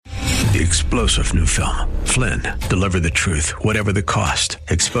The explosive new film, Flynn, Deliver the Truth, Whatever the Cost,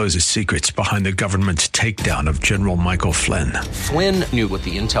 exposes secrets behind the government's takedown of General Michael Flynn. Flynn knew what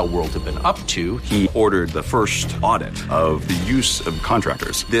the intel world had been up to. He ordered the first audit of the use of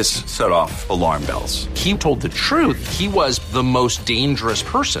contractors. This set off alarm bells. He told the truth. He was the most dangerous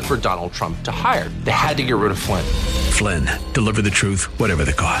person for Donald Trump to hire. They had to get rid of Flynn. Flynn, Deliver the Truth, Whatever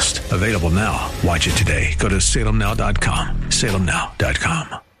the Cost. Available now. Watch it today. Go to salemnow.com.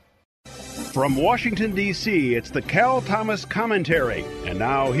 salemnow.com. From Washington, D.C., it's the Cal Thomas Commentary. And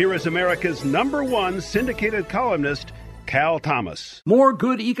now, here is America's #1 syndicated columnist, Cal Thomas. More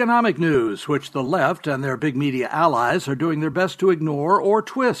good economic news, which the left and their big media allies are doing their best to ignore or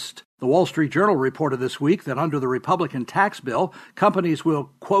twist. The Wall Street Journal reported this week that under the Republican tax bill, companies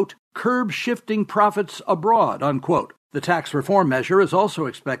will, quote, curb shifting profits abroad, unquote. The tax reform measure is also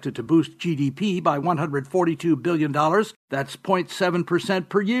expected to boost GDP by $142 billion. That's 0.7%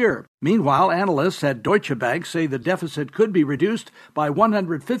 per year. Meanwhile, analysts at Deutsche Bank say the deficit could be reduced by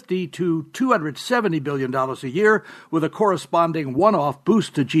 $150 to $270 billion a year, with a corresponding one-off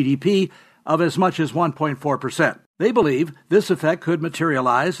boost to GDP of as much as 1.4%. They believe this effect could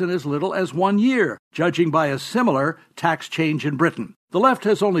materialize in as little as 1 year, judging by a similar tax change in Britain. The left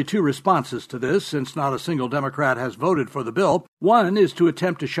has only two responses to this, since not a single Democrat has voted for the bill. One is to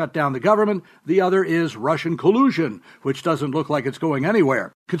attempt to shut down the government. The other is Russian collusion, which doesn't look like it's going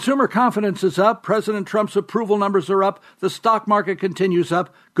anywhere. Consumer confidence is up. President Trump's approval numbers are up. The stock market continues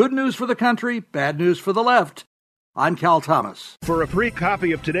up. Good news for the country, bad news for the left. I'm Cal Thomas. For a free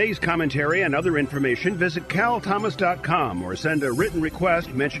copy of today's commentary and other information, visit calthomas.com or send a written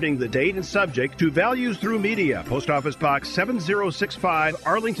request mentioning the date and subject to Values Through Media, Post Office Box 7065,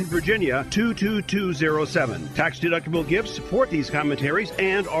 Arlington, Virginia 22207. Tax-deductible gifts support these commentaries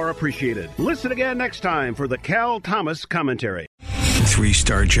and are appreciated. Listen again next time for the Cal Thomas Commentary.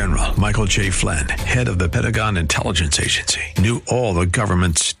 3-star General Michael J. Flynn, head of the Pentagon Intelligence Agency, knew all the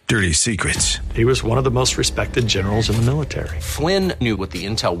government's dirty secrets. He was one of the most respected generals in the military. Flynn knew what the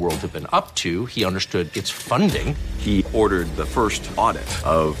intel world had been up to. He understood its funding. He ordered the first audit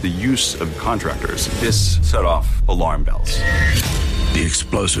of the use of contractors. This set off alarm bells. The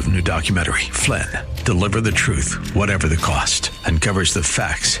explosive new documentary, Flynn, Deliver the Truth, Whatever the Cost, uncovers the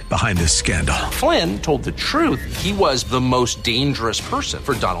facts behind this scandal. Flynn told the truth. He was the most dangerous person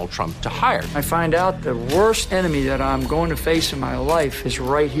for Donald Trump to hire. I find out the worst enemy that I'm going to face in my life is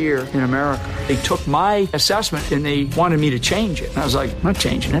right here in America. They took my assessment and they wanted me to change it. And I was like, I'm not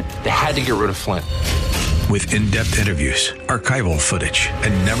changing it. They had to get rid of Flynn. With in-depth interviews, archival footage,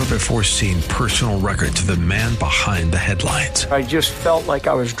 and never-before-seen personal records of the man behind the headlines. I just felt like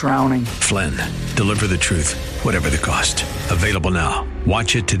I was drowning. Flynn, Deliver the Truth, Whatever the Cost. Available now.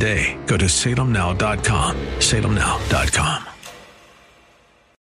 Watch it today. Go to salemnow.com. salemnow.com.